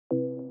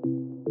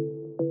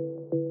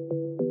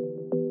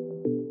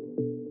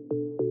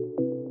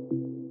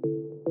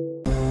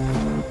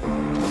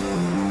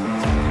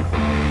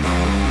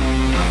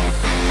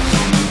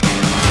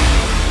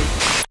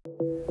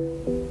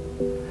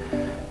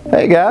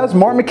Hey guys,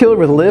 Mark McKillard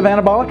with Live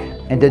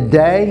Anabolic, and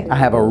today I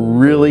have a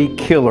really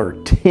killer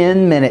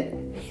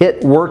 10-minute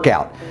HIIT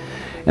workout.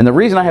 And the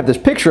reason I have this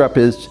picture up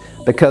is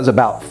because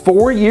about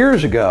 4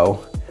 years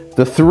ago,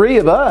 the three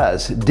of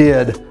us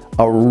did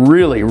a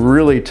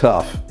really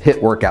tough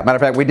HIIT workout. Matter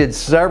of fact, we did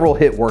several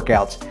HIIT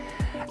workouts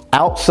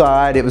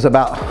outside. It was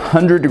about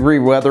 100-degree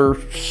weather,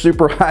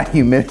 super high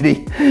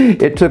humidity.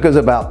 It took us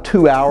about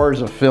 2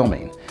 hours of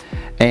filming,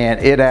 and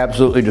it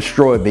absolutely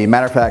destroyed me.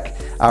 Matter of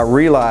fact, I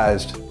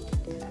realized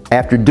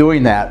after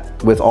doing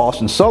that with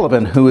Austin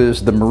Sullivan, who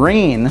is the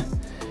Marine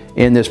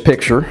in this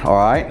picture, all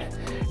right,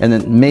 and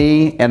then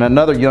me and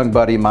another young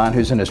buddy of mine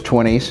who's in his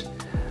 20s,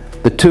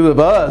 the two of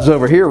us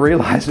over here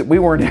realized that we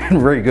weren't in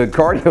very good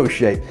cardio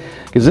shape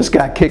because this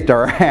guy kicked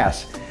our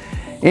ass.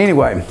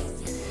 Anyway,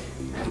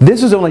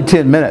 this is only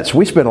 10 minutes.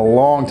 We spent a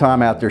long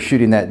time out there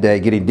shooting that day,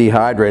 getting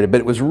dehydrated, but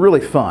it was really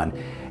fun.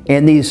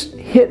 And these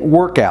HIIT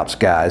workouts,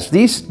 guys,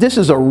 this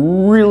is a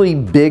really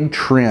big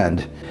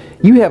trend.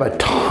 You have a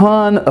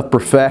ton of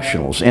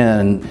professionals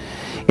in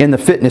the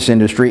fitness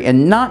industry,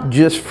 and not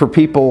just for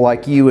people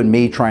like you and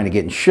me trying to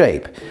get in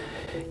shape.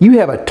 You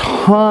have a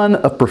ton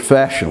of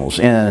professionals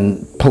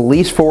in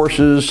police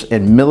forces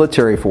and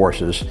military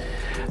forces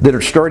that are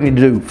starting to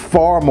do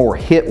far more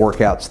HIIT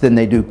workouts than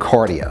they do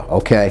cardio,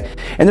 okay?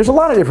 And there's a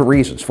lot of different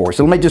reasons for it.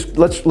 So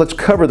let's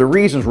cover the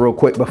reasons real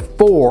quick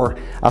before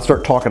I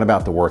start talking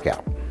about the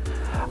workout.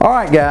 All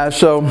right, guys,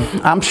 so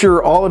I'm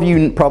sure all of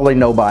you probably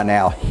know by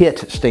now,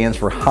 HIIT stands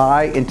for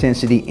High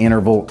Intensity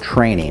Interval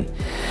Training.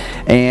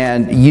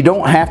 And you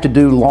don't have to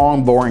do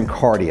long, boring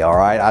cardio, all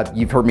right?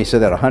 You've heard me say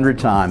that 100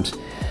 times.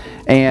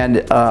 And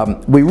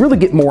we really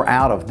get more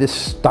out of this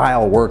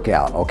style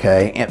workout,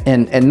 okay?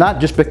 And not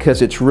just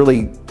because it's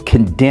really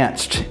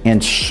condensed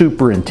and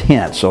super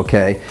intense,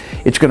 okay?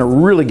 It's gonna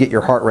really get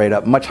your heart rate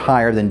up much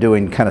higher than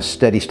doing kind of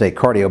steady state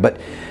cardio, but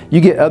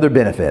you get other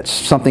benefits,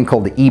 something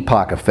called the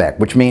EPOC Effect,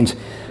 which means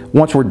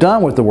once we're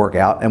done with the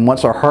workout and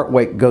once our heart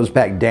rate goes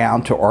back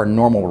down to our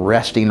normal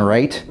resting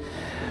rate,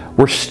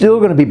 we're still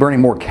gonna be burning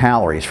more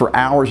calories for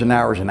hours and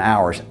hours and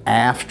hours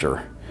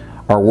after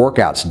our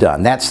workout's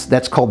done.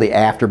 That's called the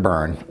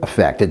afterburn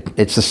effect.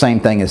 It's the same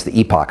thing as the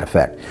EPOC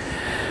effect.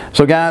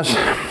 So guys,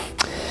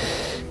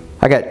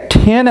 I got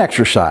 10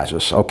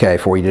 exercises, okay,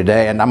 for you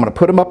today, and I'm gonna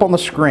put them up on the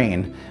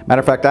screen. Matter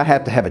of fact, I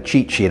have to have a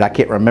cheat sheet. I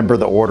can't remember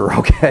the order,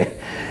 okay?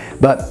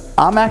 But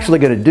I'm actually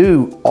gonna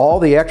do all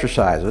the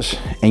exercises,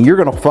 and you're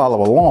gonna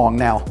follow along.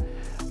 Now,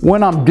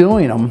 when I'm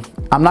doing them,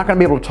 I'm not gonna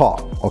be able to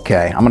talk,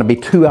 okay? I'm gonna be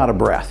too out of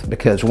breath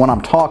because when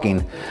I'm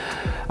talking,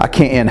 I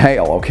can't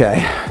inhale,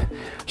 okay?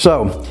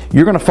 So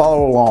you're gonna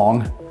follow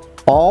along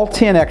all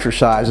 10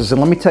 exercises, and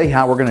let me tell you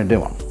how we're gonna do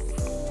them.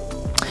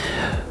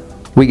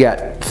 We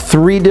got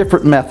 3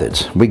 different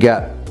methods. We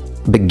got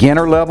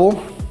beginner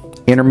level,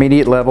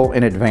 intermediate level,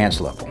 and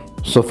advanced level.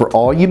 So for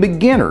all you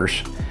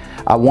beginners,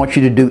 I want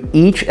you to do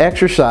each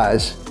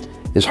exercise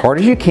as hard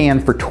as you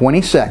can for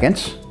 20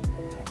 seconds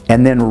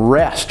and then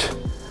rest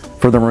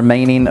for the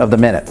remaining of the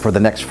minute for the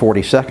next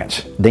 40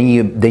 seconds. Then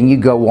you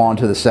go on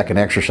to the second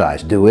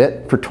exercise. Do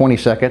it for 20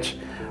 seconds,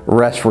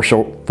 rest for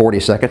 40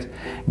 seconds,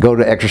 go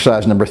to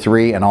exercise number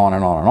 3, and on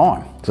and on and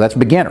on. So that's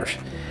beginners.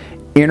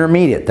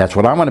 Intermediate, that's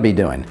what I'm gonna be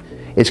doing.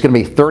 It's gonna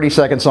be 30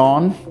 seconds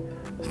on,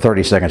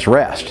 30 seconds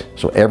rest.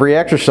 So every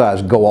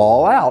exercise, go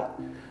all out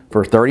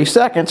for 30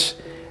 seconds,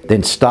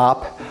 then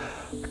stop,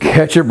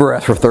 catch your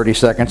breath for 30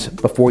 seconds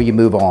before you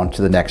move on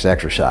to the next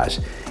exercise.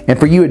 And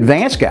for you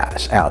advanced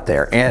guys out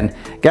there, and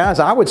guys,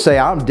 I would say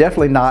I'm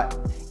definitely not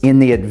in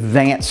the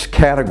advanced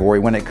category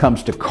when it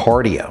comes to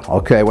cardio,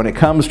 okay? When it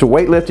comes to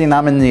weightlifting,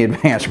 I'm in the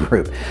advanced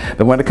group.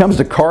 But when it comes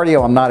to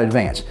cardio, I'm not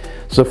advanced.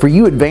 So for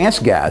you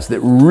advanced guys that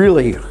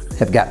really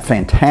have got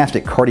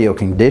fantastic cardio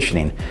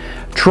conditioning,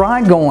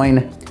 try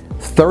going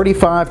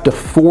 35 to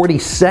 40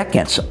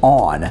 seconds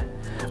on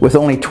with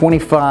only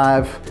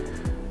 25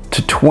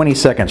 to 20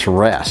 seconds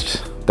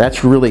rest.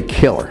 That's really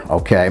killer,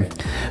 okay?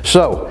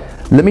 So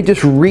let me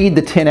just read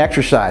the 10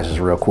 exercises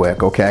real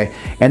quick, okay?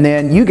 And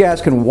then you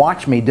guys can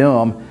watch me do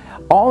them.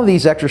 All of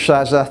these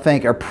exercises, I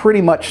think, are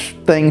pretty much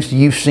things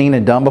you've seen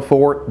and done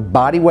before.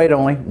 Body weight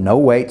only, no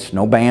weights,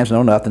 no bands,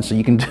 no nothing. So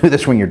you can do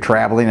this when you're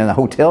traveling in a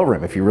hotel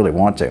room if you really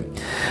want to.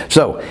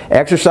 So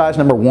exercise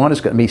number 1 is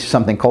going to be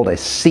something called a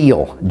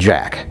seal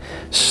jack,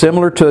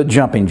 similar to a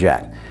jumping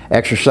jack.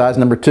 Exercise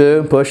number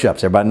 2,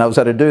 push-ups. Everybody knows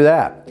how to do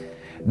that.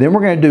 Then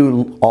we're going to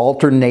do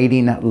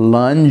alternating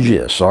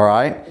lunges, all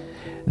right?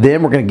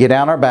 Then we're going to get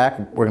on our back.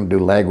 We're going to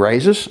do leg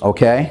raises,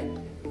 okay?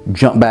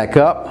 Jump back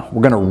up.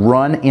 We're going to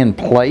run in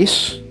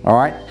place, all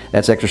right?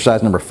 That's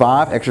exercise number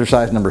 5.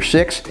 Exercise number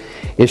 6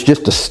 is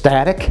just a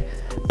static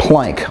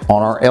plank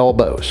on our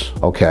elbows,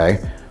 okay?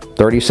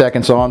 30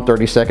 seconds on,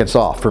 30 seconds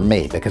off for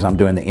me because I'm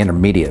doing the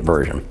intermediate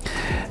version.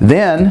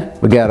 Then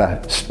we got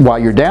to, while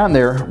you're down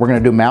there, we're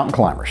going to do mountain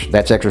climbers.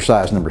 That's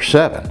exercise number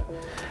 7.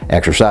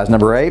 Exercise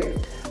number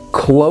 8,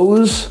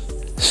 close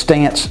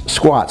stance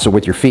squats. So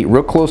with your feet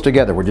real close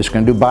together, we're just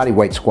going to do body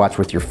weight squats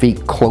with your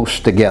feet close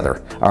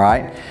together, all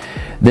right?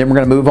 Then we're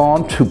going to move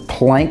on to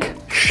plank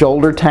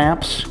shoulder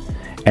taps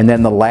And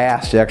then the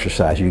last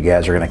exercise, you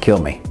guys are gonna kill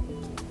me.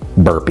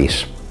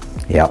 Burpees.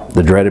 Yep,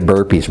 the dreaded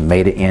burpees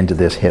made it into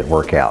this HIIT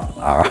workout.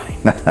 All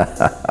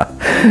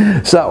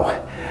right.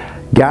 So,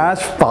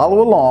 guys,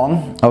 follow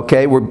along.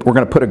 Okay, we're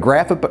gonna put a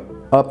graph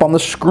up on the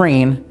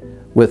screen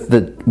with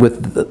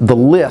the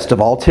list of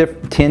all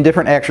 10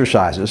 different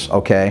exercises,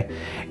 okay?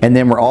 And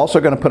then we're also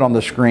gonna put on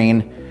the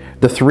screen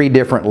the 3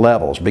 different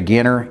levels,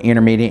 beginner,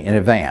 intermediate, and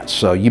advanced.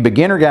 So you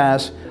beginner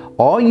guys,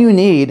 all you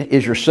need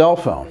is your cell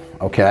phone,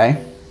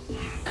 okay?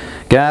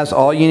 Guys,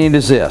 all you need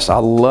is this. I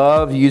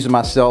love using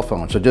my cell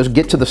phone. So just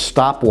get to the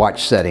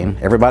stopwatch setting.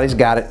 Everybody's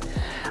got it.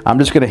 I'm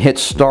just gonna hit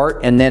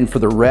start, and then for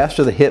the rest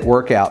of the HIIT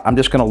workout, I'm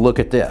just gonna look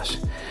at this.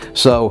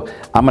 So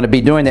I'm gonna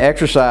be doing the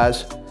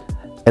exercise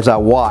as I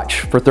watch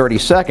for 30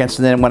 seconds,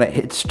 and then when it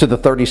hits to the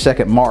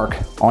 30-second mark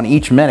on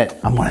each minute,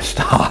 I'm gonna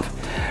stop,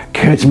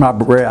 catch my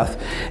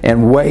breath,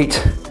 and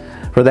wait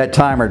for that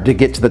timer to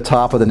get to the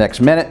top of the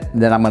next minute.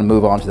 Then I'm gonna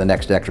move on to the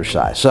next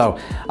exercise. So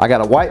I got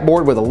a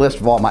whiteboard with a list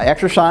of all my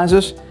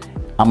exercises.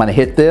 I'm gonna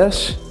hit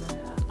this,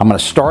 I'm gonna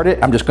start it,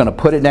 I'm just gonna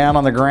put it down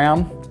on the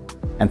ground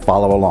and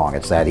follow along.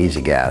 It's that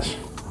easy, guys.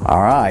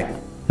 All right,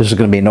 this is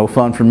gonna be no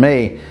fun for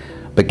me,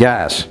 but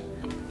guys,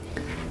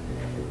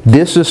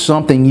 this is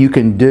something you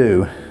can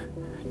do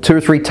 2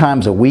 or 3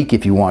 times a week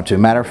if you want to.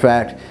 Matter of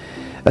fact,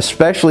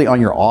 especially on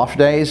your off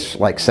days,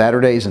 like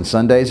Saturdays and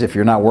Sundays, if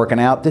you're not working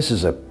out, this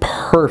is a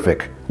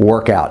perfect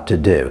workout to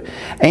do.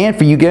 And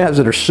for you guys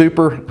that are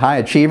super high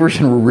achievers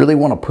and really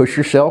want to push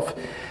yourself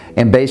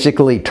and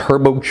basically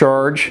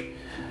turbocharge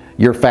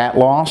your fat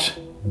loss,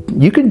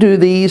 you can do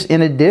these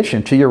in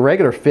addition to your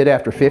regular Fit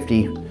After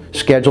 50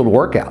 scheduled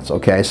workouts,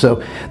 okay?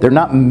 So they're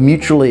not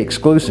mutually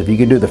exclusive. You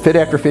can do the Fit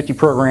After 50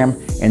 program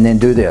and then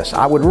do this.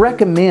 I would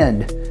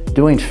recommend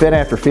doing Fit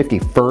After 50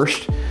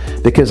 first,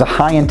 because a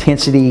high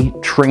intensity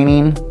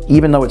training,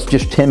 even though it's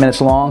just 10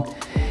 minutes long,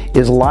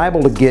 is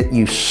liable to get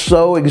you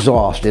so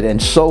exhausted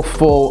and so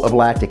full of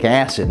lactic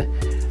acid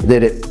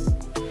that it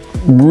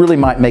really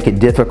might make it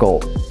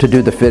difficult to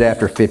do the Fit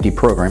After 50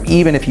 program,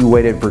 even if you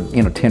waited for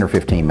 10 or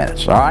 15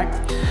 minutes, all right?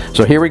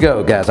 So here we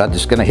go, guys. I'm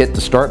just gonna hit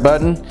the start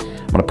button.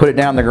 I'm gonna put it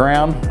down on the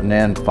ground and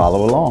then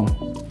follow along.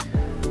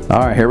 All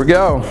right, here we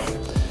go.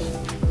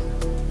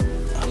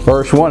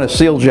 First one is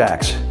Seal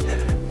Jacks.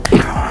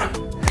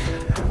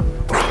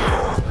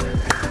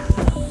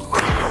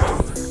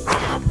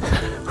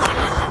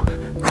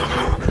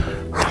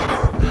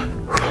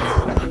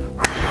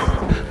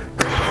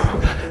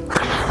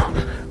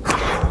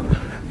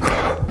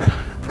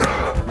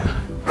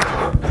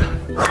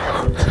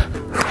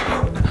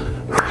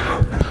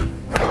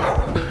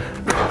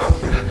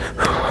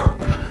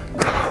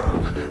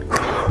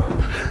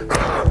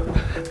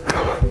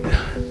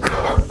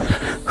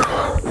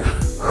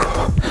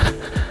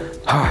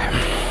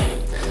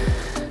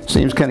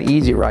 Seems kind of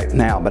easy right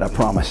now, but I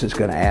promise it's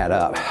going to add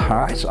up.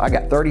 All right, so I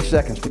got 30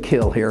 seconds to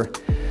kill here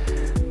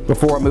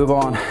before I move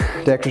on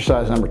to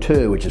exercise number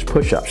 2, which is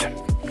push-ups.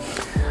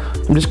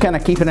 I'm just kind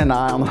of keeping an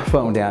eye on the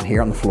phone down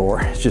here on the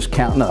floor. It's just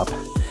counting up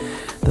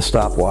the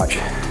stopwatch.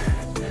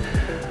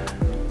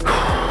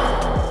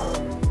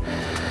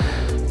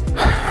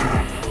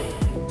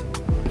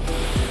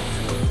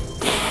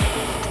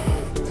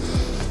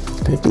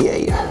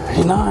 $58,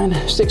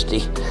 $59,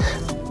 $60.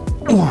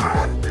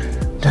 1,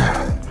 2,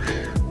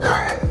 3.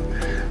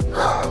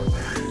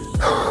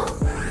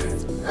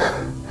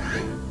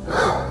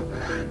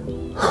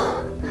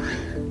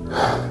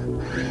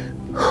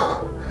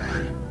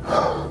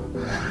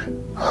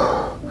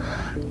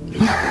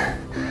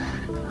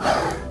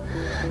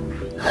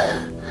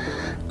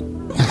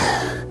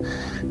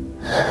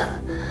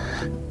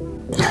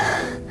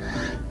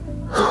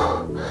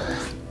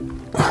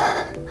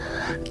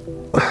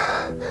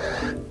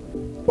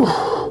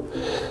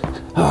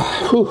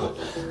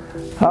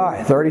 All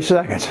right, 30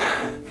 seconds.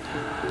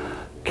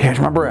 Catch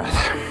my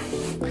breath.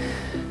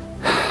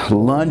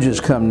 Lunges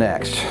come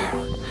next.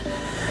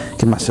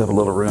 Give myself a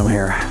little room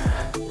here.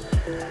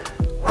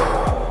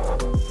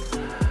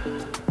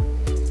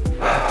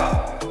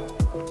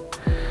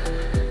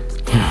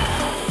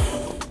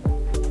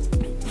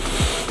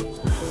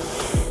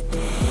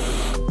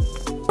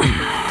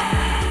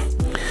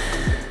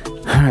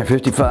 All right,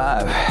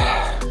 55.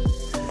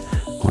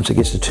 Once it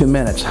gets to 2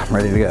 minutes, I'm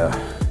ready to go.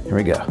 Here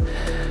we go.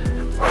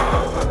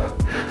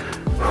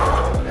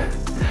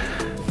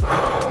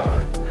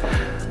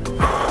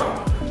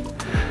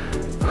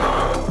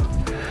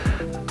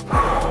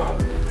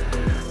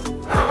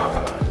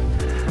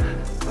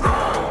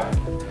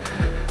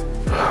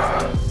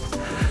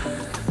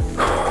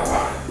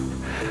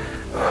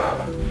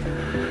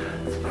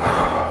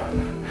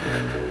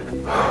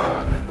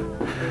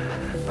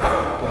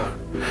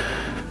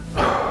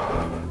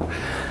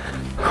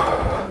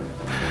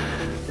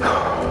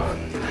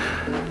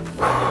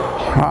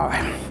 All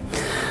right,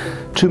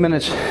 2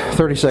 minutes,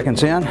 30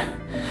 seconds in.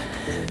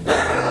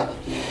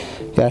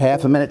 Got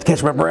half a minute to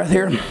catch my breath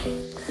here.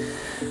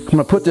 I'm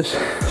gonna put this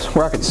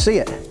where I can see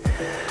it,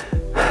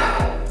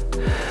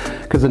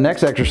 because the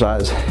next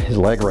exercise is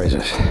leg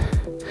raises.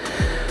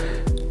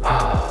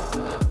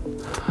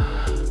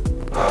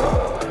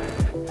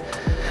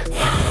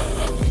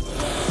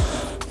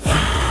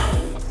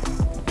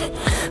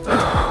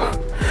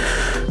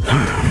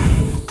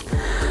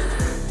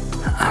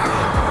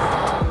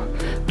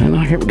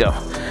 Here we go.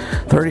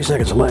 30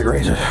 seconds of leg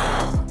raises.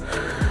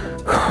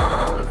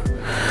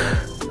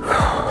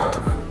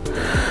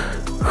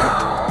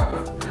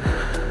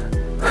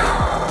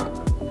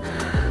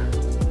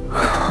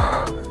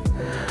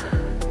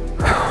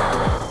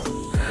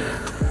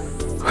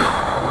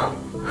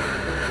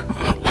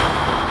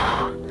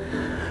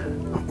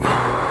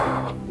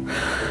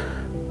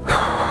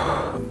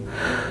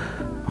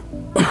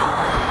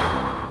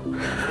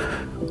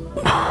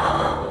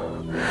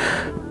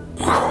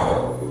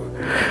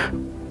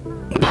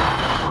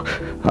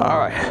 All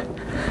right.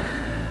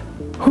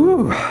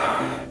 Whew.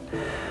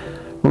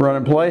 Run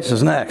in place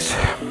is next,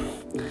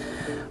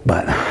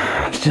 but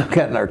still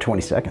got another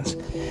 20 seconds.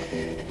 All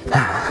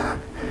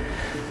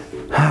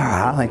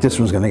right, I think this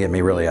one's going to get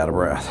me really out of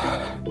breath.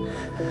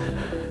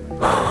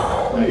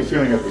 How are you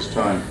feeling at this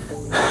time?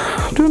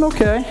 I'm doing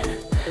okay.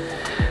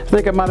 I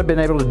think I might have been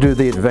able to do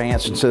the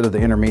advanced instead of the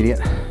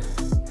intermediate.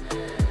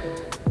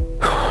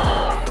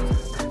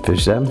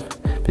 57,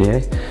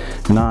 58,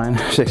 9,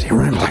 60.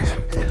 Run in place.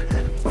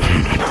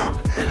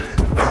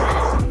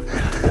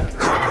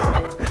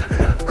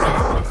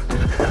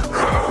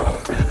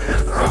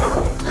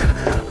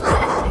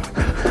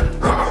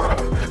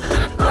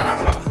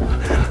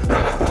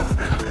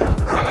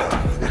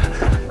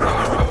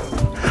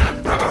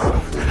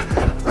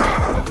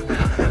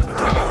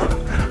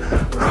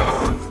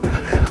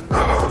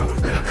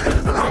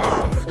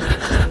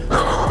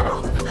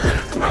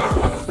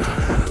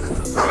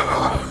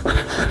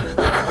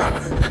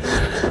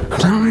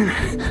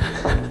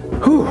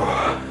 Whew.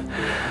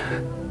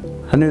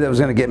 I knew that was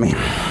going to get me.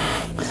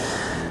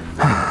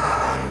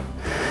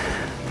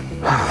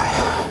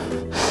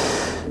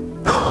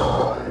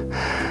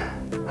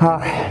 All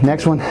right,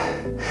 next one,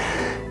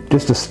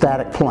 just a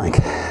static plank.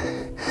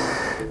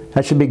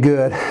 That should be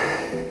good.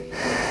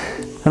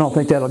 I don't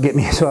think that'll get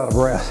me so out of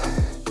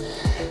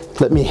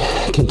breath. Let me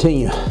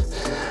continue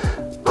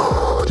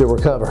to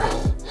recover.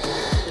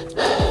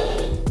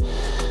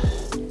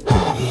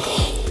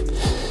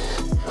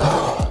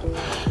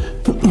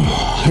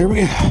 Here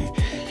we go.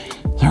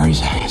 30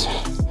 seconds.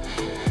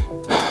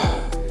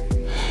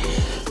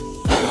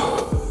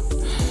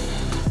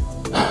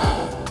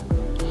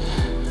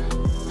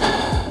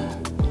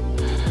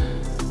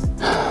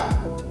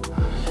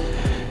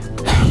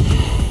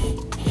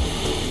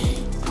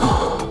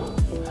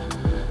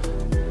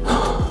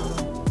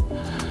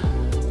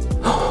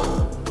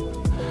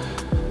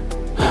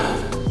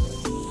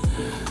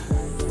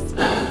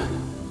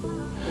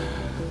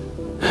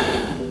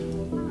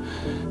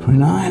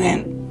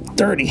 And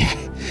 30.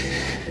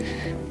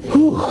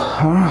 Whew.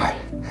 All right.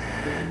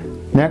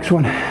 Next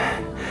one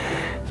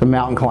is a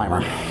mountain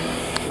climber.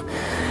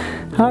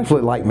 I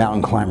actually like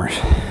mountain climbers.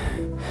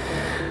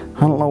 I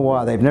don't know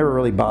why. They've never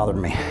really bothered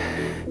me.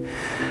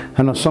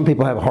 I know some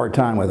people have a hard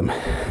time with them.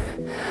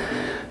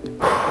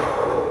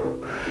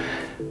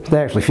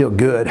 They actually feel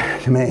good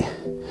to me.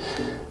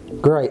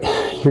 Great.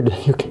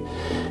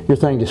 Your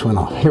thing just went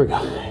off. Here we go.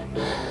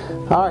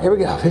 All right, here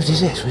we go.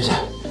 56.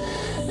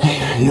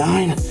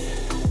 9.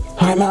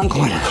 All right, mountain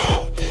climber.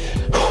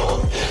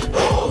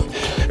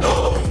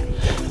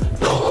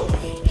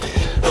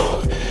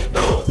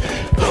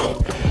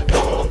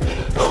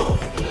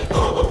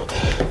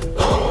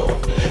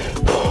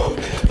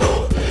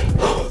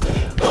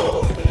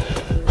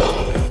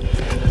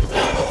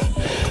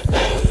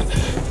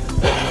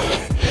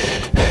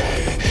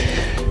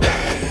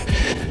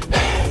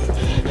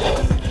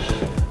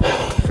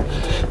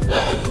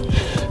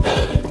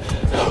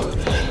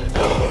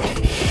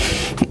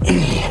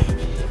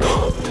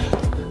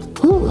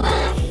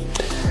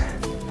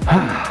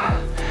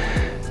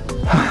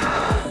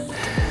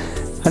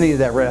 I needed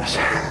that rest.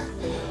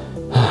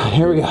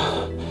 Here we go.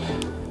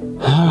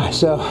 All right,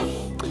 so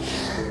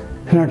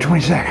another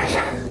 20 seconds.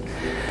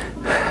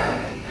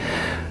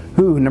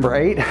 Ooh, number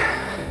 8,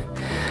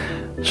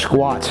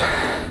 squats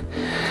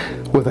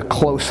with a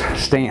close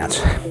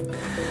stance.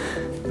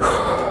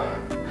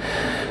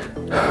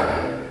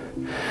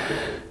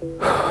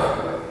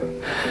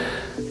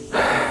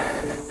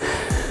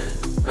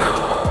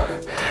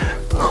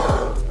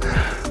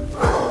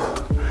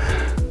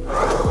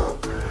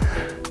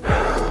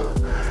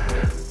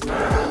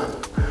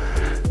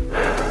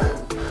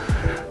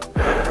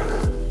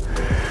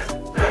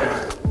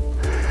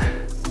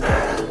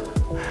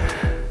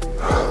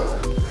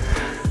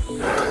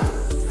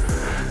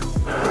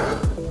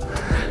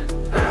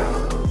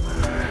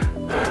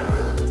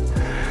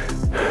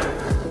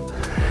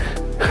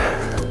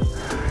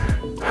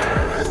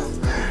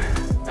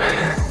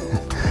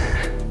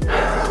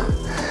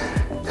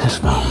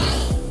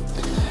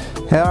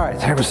 All right,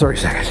 that was 30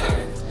 seconds.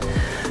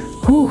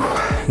 Whew.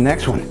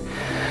 Next one.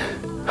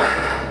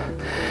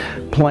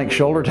 Plank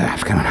shoulder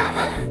taps coming up.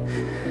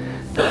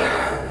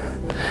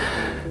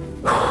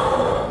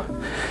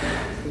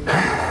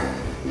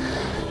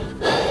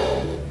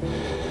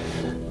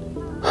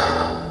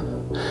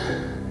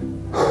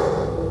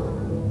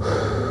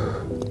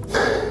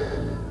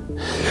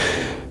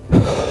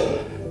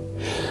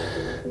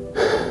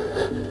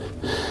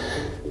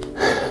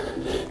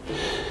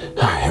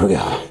 All right, here we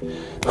go.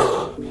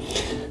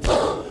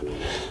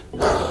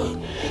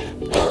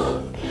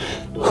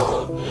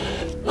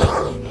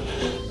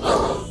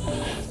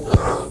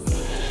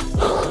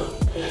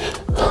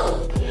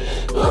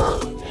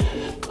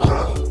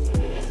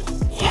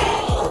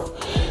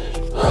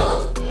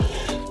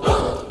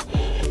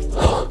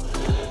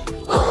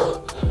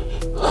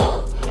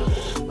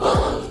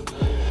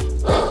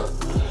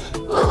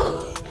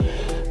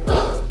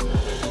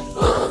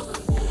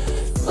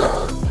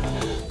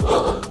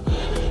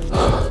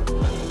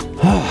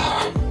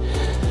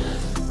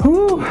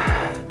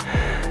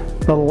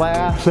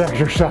 Last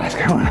exercise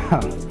coming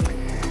up.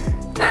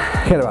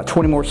 Got about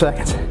 20 more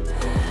seconds.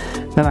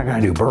 Then I'm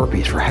gonna do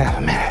burpees for half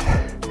a minute.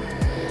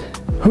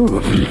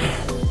 Whew.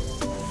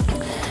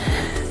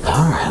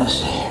 All right, let's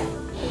see.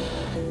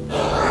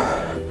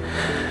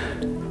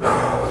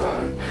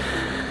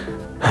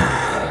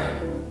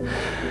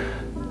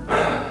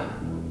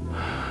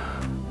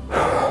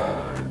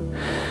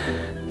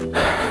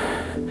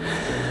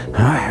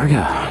 All right, here we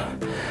go.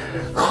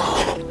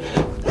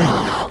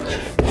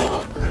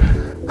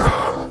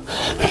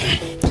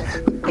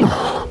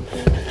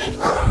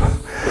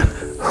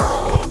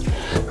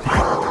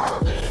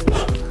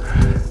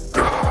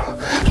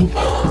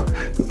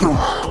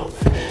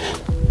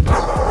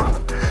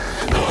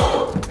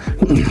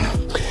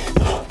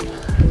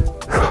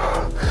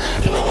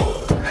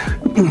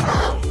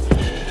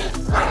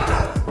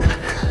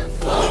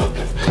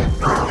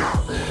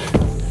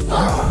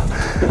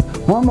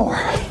 One more.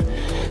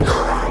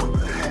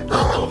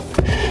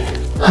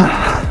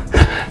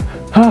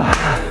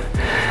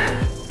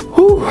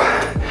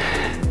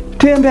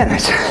 10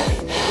 minutes.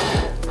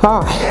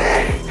 All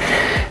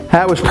right,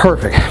 that was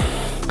perfect.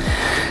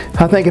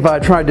 I think if I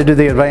had tried to do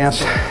the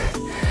advanced,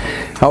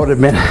 I would have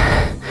been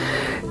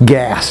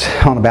gassed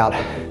on about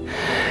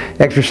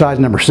exercise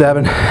number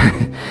 7.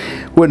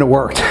 Wouldn't have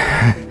worked.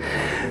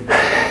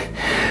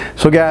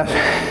 So guys,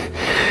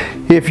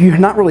 if you're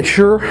not really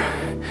sure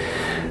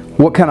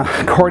what kind of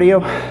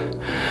cardio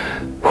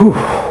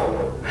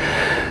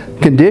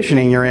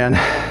conditioning you're in,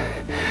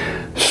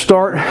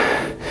 start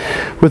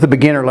with the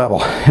beginner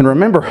level. And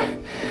remember,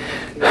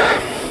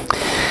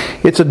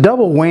 it's a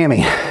double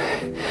whammy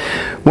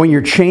when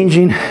you're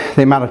changing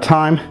the amount of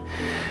time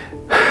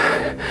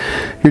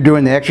you're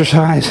doing the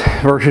exercise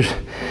versus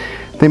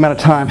the amount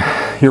of time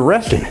you're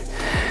resting.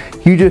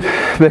 You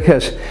just,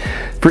 because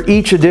for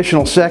each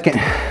additional second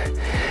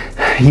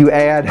you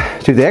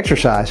add to the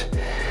exercise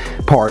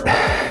part,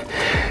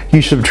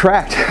 you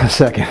subtract a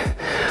second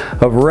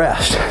of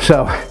rest.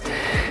 So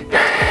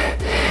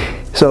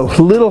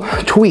little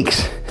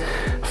tweaks,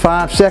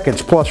 5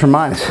 seconds plus or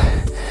minus,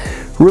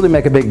 really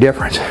make a big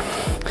difference.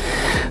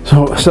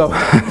 So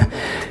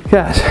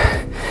guys,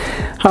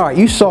 all right,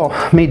 you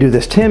saw me do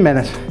this 10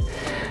 minutes.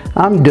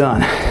 I'm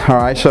done. All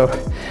right, so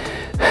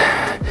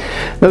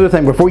another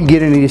thing before you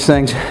get into these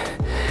things,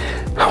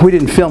 we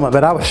didn't film it,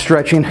 but I was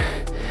stretching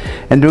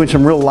and doing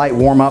some real light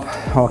warm-up,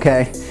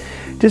 okay,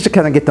 just to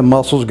kind of get the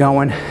muscles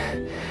going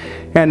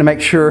and to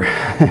make sure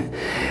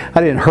I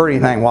didn't hurt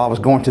anything while I was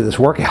going through this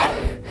workout.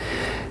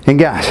 And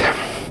guys,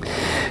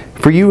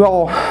 for you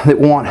all that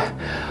want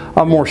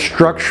a more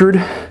structured,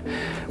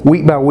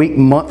 week by week,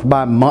 month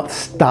by month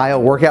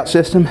style workout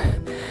system,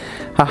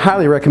 I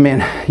highly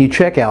recommend you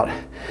check out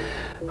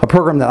a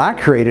program that I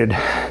created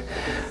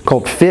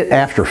called Fit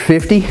After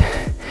 50.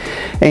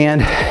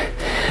 And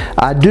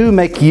I do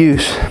make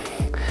use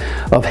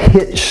of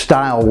HIIT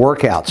style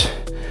workouts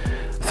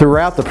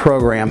throughout the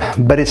program,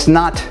 but it's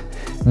not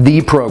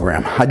the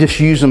program. I just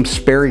use them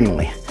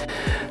sparingly.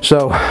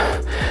 So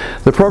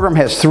the program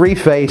has 3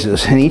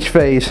 phases, and each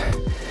phase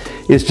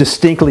is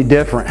distinctly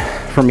different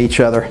from each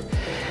other.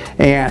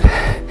 And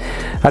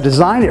I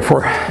designed it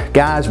for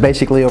guys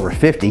basically over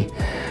 50,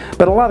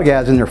 but a lot of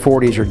guys in their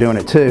 40s are doing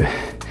it too,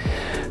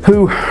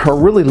 who are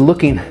really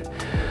looking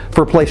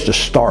for a place to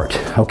start,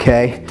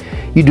 okay?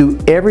 You do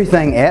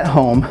everything at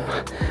home.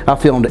 I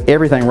filmed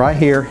everything right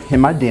here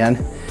in my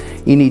den.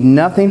 You need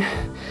nothing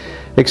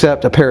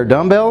except a pair of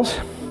dumbbells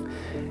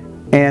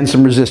and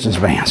some resistance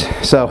bands.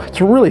 So it's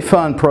a really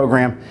fun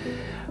program.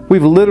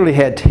 We've literally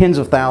had tens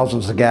of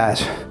thousands of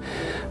guys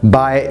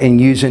buy it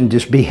and use it and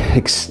just be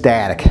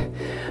ecstatic.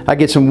 I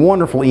get some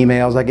wonderful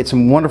emails. I get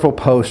some wonderful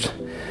posts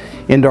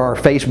into our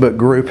Facebook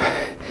group.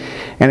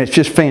 And it's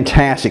just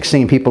fantastic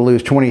seeing people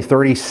lose 20,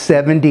 30,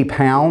 70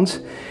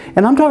 pounds.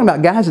 And I'm talking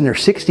about guys in their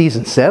 60s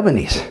and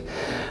 70s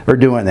are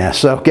doing this.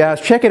 So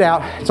guys, check it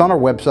out. It's on our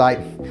website.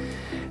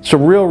 It's a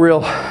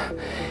real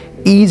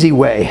easy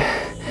way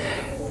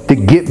to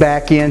get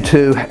back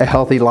into a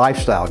healthy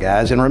lifestyle,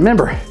 guys. And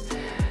remember,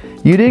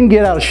 you didn't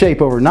get out of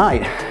shape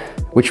overnight,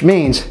 which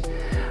means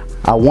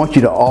I want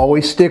you to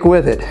always stick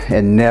with it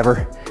and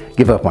never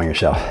give up on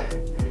yourself.